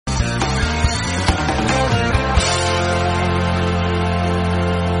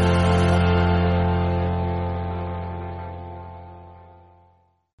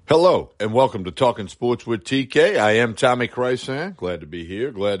Hello, and welcome to Talking Sports with TK. I am Tommy Krysan. Glad to be here.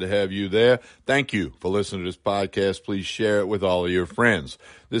 Glad to have you there. Thank you for listening to this podcast. Please share it with all of your friends.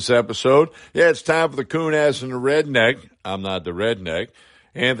 This episode, it's time for the coon ass and the redneck. I'm not the redneck.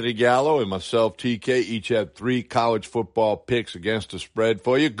 Anthony Gallo and myself, TK, each had 3 college football picks against the spread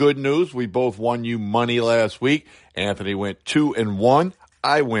for you. Good news, we both won you money last week. Anthony went 2-1.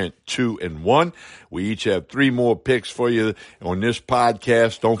 I went 2-1. We each have 3 more picks for you on this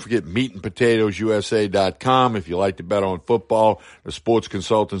podcast. Don't forget meatandpotatoesusa.com. If you like to bet on football, the sports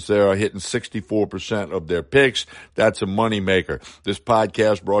consultants there are hitting 64% of their picks. That's a moneymaker. This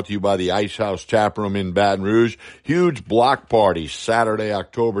podcast brought to you by the Ice House Tap Room in Baton Rouge. Huge block party Saturday,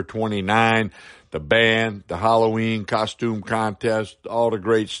 October 29. The band, the Halloween costume contest, all the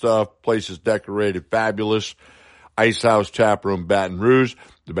great stuff. Place is decorated fabulous. Ice House Tap Room, Baton Rouge.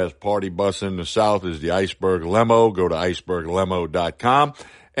 The best party bus in the South is the Iceberg Limo. Go to iceberglimo.com.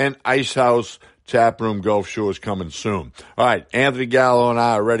 And Ice House Tap Room Gulf Shore is coming soon. All right, Anthony Gallo and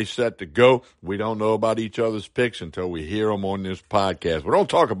I are ready set to go. We don't know about each other's picks until we hear them on this podcast. We don't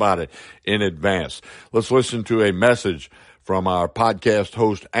talk about it in advance. Let's listen to a message from our podcast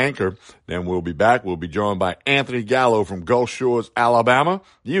host, Anchor. Then we'll be back. We'll be joined by Anthony Gallo from Gulf Shores, Alabama.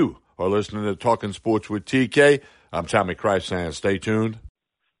 You are listening to Talking Sports with TK. I'm Tommy Krysan. Stay tuned.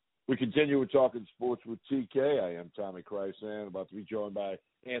 We continue with Talking Sports with TK. I am Tommy Krysan, about to be joined by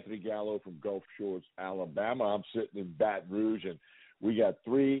Anthony Gallo from Gulf Shores, Alabama. I'm sitting in Baton Rouge, and we got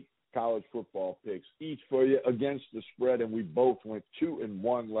 3 college football picks each for you against the spread, and we both went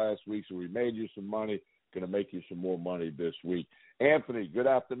 2-1 last week, so we made you some money. Going to make you some more money this week. Anthony, good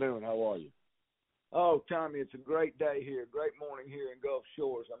afternoon. How are you? Oh, Tommy, it's a great day here, great morning here in Gulf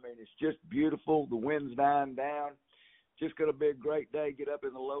Shores. I mean, it's just beautiful. The wind's dying down. Just going to be a great day. Get up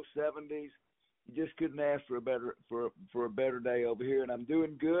in the low 70s. You just couldn't ask for a better day over here, and I'm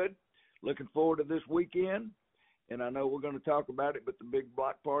doing good. Looking forward to this weekend, and I know we're going to talk about it, but the big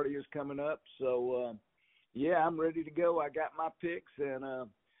block party is coming up. So, I'm ready to go. I got my picks, and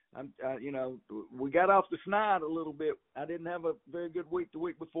we got off the snide a little bit. I didn't have a very good week the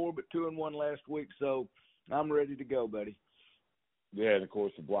week before, but 2-1 last week, so I'm ready to go, buddy. Yeah, and of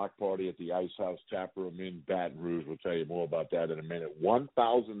course the block party at the Ice House Tap Room in Baton Rouge. We'll tell you more about that in a minute.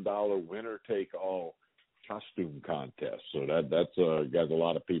 $1,000 winner-take-all costume contest. So that's got a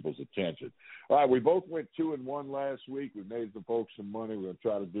lot of people's attention. All right, we both went 2-1 last week. We made the folks some money. We're going to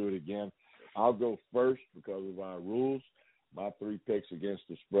try to do it again. I'll go first because of our rules. My 3 picks against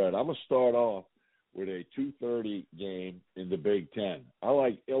the spread. I'm going to start off with a 2:30 game in the Big Ten. I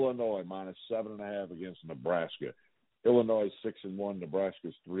like Illinois minus 7.5 against Nebraska. Illinois is 6-1, Nebraska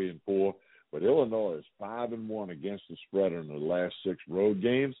is 3-4, but Illinois is 5-1 against the spread in their last 6 road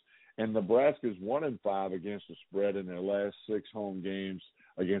games, and Nebraska is 1-5 against the spread in their last 6 home games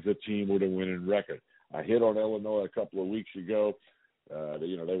against a team with a winning record. I hit on Illinois a couple of weeks ago.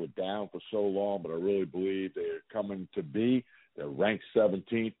 They were down for so long, but I really believe they're coming to be. They're ranked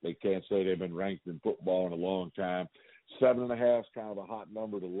 17th. They can't say they've been ranked in football in a long time. 7.5 is kind of a hot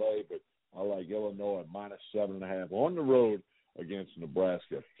number to lay, but I like Illinois minus 7.5 on the road against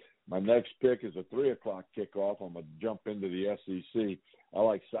Nebraska. My next pick is a 3 o'clock kickoff. I'm going to jump into the SEC. I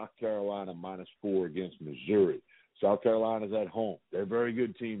like South Carolina minus 4 against Missouri. South Carolina's at home. They're a very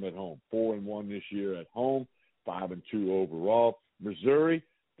good team at home. 4-1 this year at home, 5-2 overall. Missouri,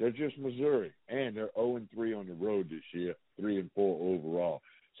 they're just Missouri, and they're 0-3 on the road this year, 3-4 overall.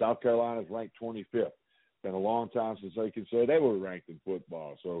 South Carolina's ranked 25th. Been a long time since they could say they were ranked in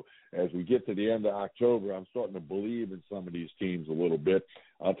football. So as we get to the end of October, I'm starting to believe in some of these teams a little bit.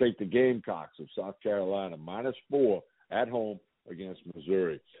 I'll take the Gamecocks of South Carolina minus 4 at home against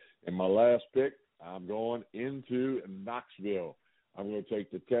Missouri. And my last pick, I'm going into Knoxville. I'm going to take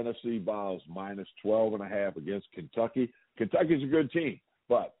the Tennessee Vols minus 12.5 against Kentucky. Kentucky's a good team,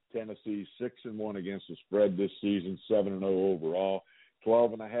 but Tennessee's 6-1 against the spread this season, 7-0 overall.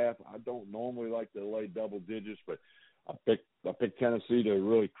 12.5. I don't normally like to lay double digits, but I picked Tennessee to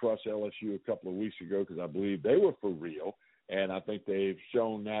really crush LSU a couple of weeks ago because I believe they were for real, and I think they've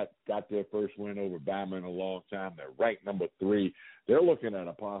shown that, got their first win over Bama in a long time. They're ranked number 3. They're looking at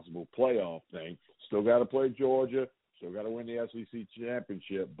a possible playoff thing. Still got to play Georgia. Still got to win the SEC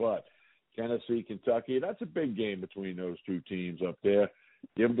championship, but Tennessee, Kentucky, that's a big game between those 2 teams up there.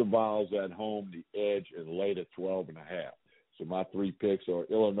 Give the Vols at home the edge and lay to 12.5. So my 3 picks are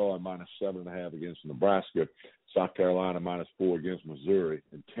Illinois minus 7.5 against Nebraska, South Carolina minus 4 against Missouri,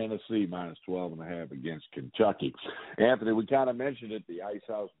 and Tennessee minus 12.5 against Kentucky. Anthony, we kind of mentioned it, the Ice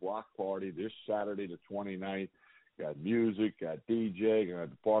House Block Party this Saturday the 29th. Got music, got DJ, got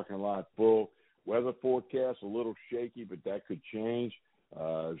the parking lot full. Weather forecast a little shaky, but that could change.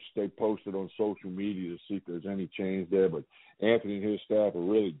 Stay posted on social media to see if there's any change there. But Anthony and his staff are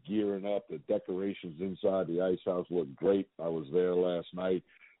really gearing up. The decorations inside the ice house look great. I was there last night.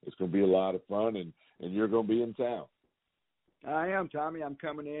 It's going to be a lot of fun, and you're going to be in town. I am, Tommy. I'm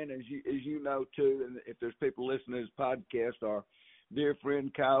coming in, as you know, too, and if there's people listening to this podcast, our dear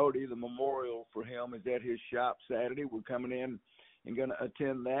friend Coyote, the memorial for him is at his shop Saturday. We're coming in and going to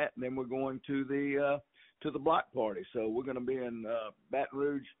attend that, and then we're going to the block party. So we're going to be in Baton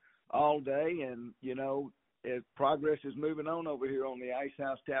Rouge all day, and, you know, as progress is moving on over here on the Ice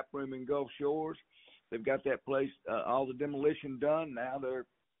House Tap Room in Gulf Shores. They've got that place, all the demolition done. Now they're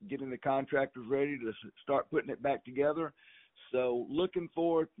getting the contractors ready to start putting it back together. So looking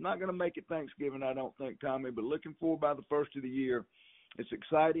forward, not going to make it Thanksgiving, I don't think, Tommy, but looking forward by the first of the year. It's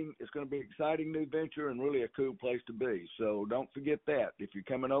exciting. It's going to be an exciting new venture and really a cool place to be. So don't forget that. If you're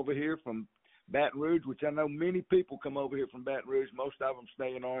coming over here from Baton Rouge, which I know many people come over here from Baton Rouge, most of them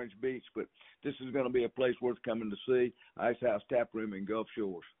stay in Orange Beach, but this is going to be a place worth coming to see, Ice House Tap Room in Gulf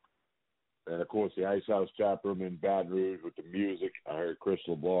Shores. And, of course, the Ice House Tap Room in Baton Rouge with the music. I heard Chris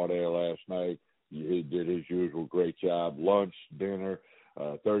LeBlanc there last night. He did his usual great job. Lunch, dinner,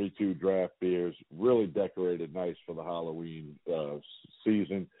 32 draft beers, really decorated nice for the Halloween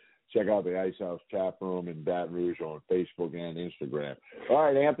season. Check out the Ice House Tap Room in Baton Rouge on Facebook and Instagram. All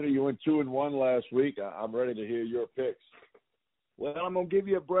right, Anthony, you went 2-1 last week. I'm ready to hear your picks. Well, I'm going to give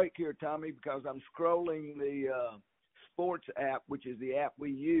you a break here, Tommy, because I'm scrolling the sports app, which is the app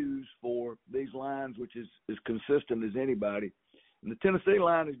we use for these lines, which is as consistent as anybody. And the Tennessee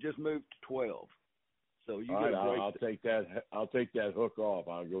line has just moved to 12. So you all right, I'll take that. I'll take that hook off.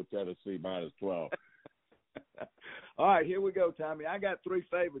 I'll go Tennessee minus 12. All right, here we go, Tommy. I got three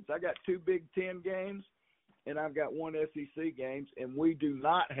favorites. I got two Big Ten games, and I've got one SEC games, and we do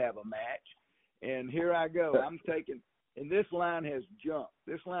not have a match. And here I go. I'm taking, and this line has jumped.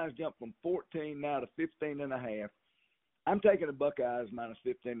 This line has jumped from 14 now to 15.5. I'm taking the Buckeyes minus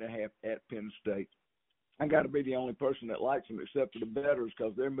 15.5 at Penn State. I got to be the only person that likes them except for the bettors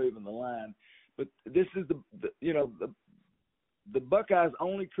because they're moving the line. But this is the Buckeyes'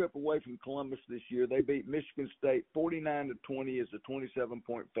 only trip away from Columbus this year. They beat Michigan State 49-20 as a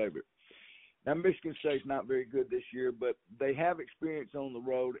 27-point favorite. Now, Michigan State's not very good this year, but they have experience on the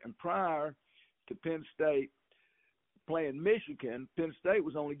road. And prior to Penn State playing Michigan, Penn State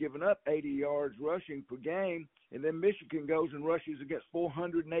was only giving up 80 yards rushing per game, and then Michigan goes and rushes against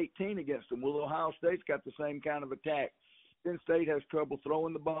 418 against them. Well, Ohio State's got the same kind of attack. Penn State has trouble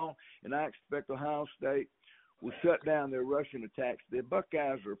throwing the ball, and I expect Ohio State will shut down their rushing attacks. The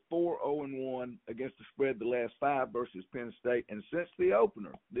Buckeyes are 4-0-1 against the spread the last 5 versus Penn State. And since the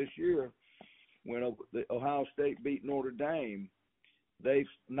opener this year, when the Ohio State beat Notre Dame, they've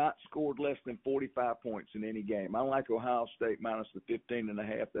not scored less than 45 points in any game. I like Ohio State minus the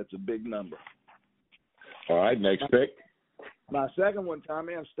 15.5. That's a big number. All right, next pick. My second one,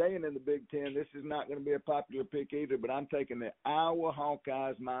 Tommy, I'm staying in the Big Ten. This is not going to be a popular pick either, but I'm taking the Iowa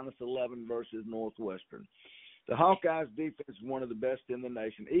Hawkeyes minus 11 versus Northwestern. The Hawkeyes defense is one of the best in the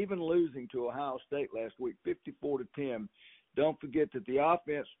nation, even losing to Ohio State last week, 54-10. Don't forget that the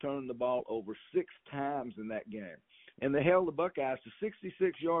offense turned the ball over 6 times in that game. And they held the Buckeyes to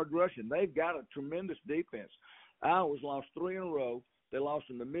 66-yard rushing. They've got a tremendous defense. Iowa's lost 3 in a row. They lost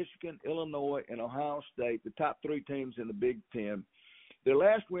them to Michigan, Illinois, and Ohio State, the top 3 teams in the Big Ten. Their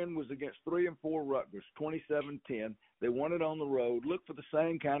last win was against 3 and 4 Rutgers, 27-10. They won it on the road. Look for the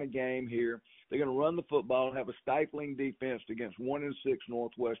same kind of game here. They're going to run the football, have a stifling defense against 1 and 6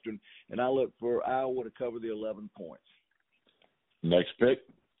 Northwestern, and I look for Iowa to cover the 11 points. Next pick.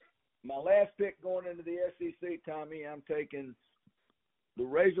 My last pick going into the SEC, Tommy, I'm taking the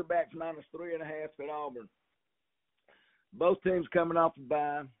Razorbacks minus 3.5 at Auburn. Both teams coming off a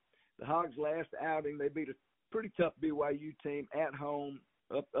bye. The Hogs' last outing, they beat a pretty tough BYU team at home,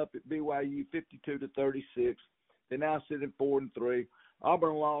 up at BYU 52-36. They now sit at 4-3.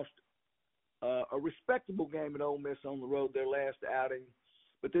 Auburn lost a respectable game at Ole Miss on the road their last outing.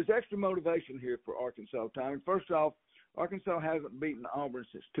 But there's extra motivation here for Arkansas, Tommy. First off, Arkansas hasn't beaten Auburn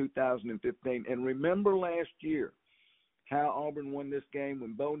since 2015. And remember last year how Auburn won this game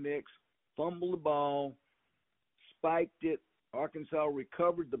when Bo Nix fumbled the ball, spiked it. Arkansas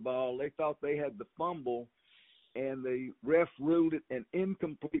recovered the ball. They thought they had the fumble, and the ref ruled it an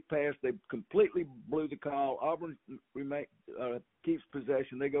incomplete pass. They completely blew the call. Auburn keeps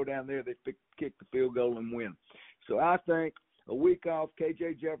possession. They go down there. They kick the field goal and win. So I think a week off,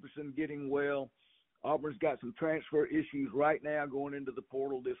 K.J. Jefferson getting well. Auburn's got some transfer issues right now going into the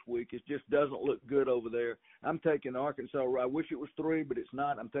portal this week. It just doesn't look good over there. I'm taking Arkansas. I wish it was 3, but it's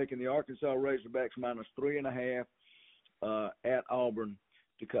not. I'm taking the Arkansas Razorbacks minus 3.5. at Auburn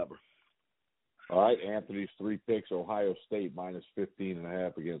to cover. All right, Anthony's 3 picks: Ohio State minus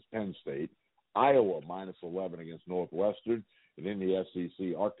 15.5 against Penn State, Iowa minus 11 against Northwestern, and in the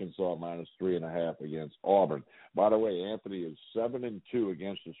SEC, Arkansas minus 3.5 against Auburn. By the way, Anthony is 7-2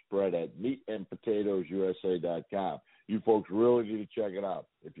 against the spread at meatandpotatoesusa.com. You folks really need to check it out.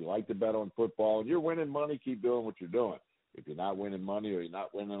 If you like to bet on football and you're winning money, keep doing what you're doing. If you're not winning money or you're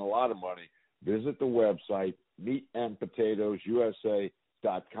not winning a lot of money, visit the website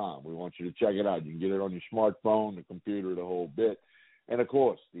meatandpotatoesusa.com. We want you to check it out. You can get it on your smartphone, the computer, the whole bit. And, of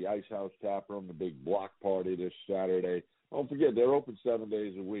course, the Ice House Tap Room, the big block party this Saturday. Don't forget, they're open 7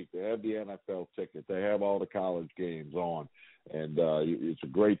 days a week. They have the NFL ticket. They have all the college games on. And it's a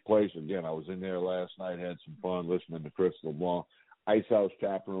great place. Again, I was in there last night, had some fun listening to Chris LeBlanc. Ice House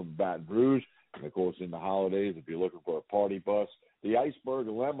Tap Room, Baton Rouge. And, of course, in the holidays, if you're looking for a party bus, the Iceberg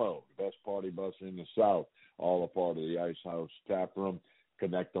Limo, the best party bus in the South, all a part of the Ice House Tap Room.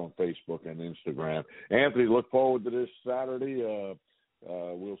 Connect on Facebook and Instagram. Anthony, look forward to this Saturday.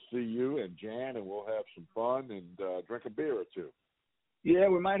 We'll see you and Jan, and we'll have some fun and drink a beer or two. Yeah,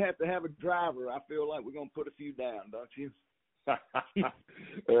 we might have to have a driver. I feel like we're going to put a few down, don't you?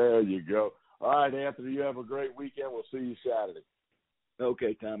 There you go. All right, Anthony, you have a great weekend. We'll see you Saturday.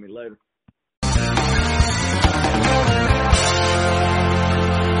 Okay, Tommy, later.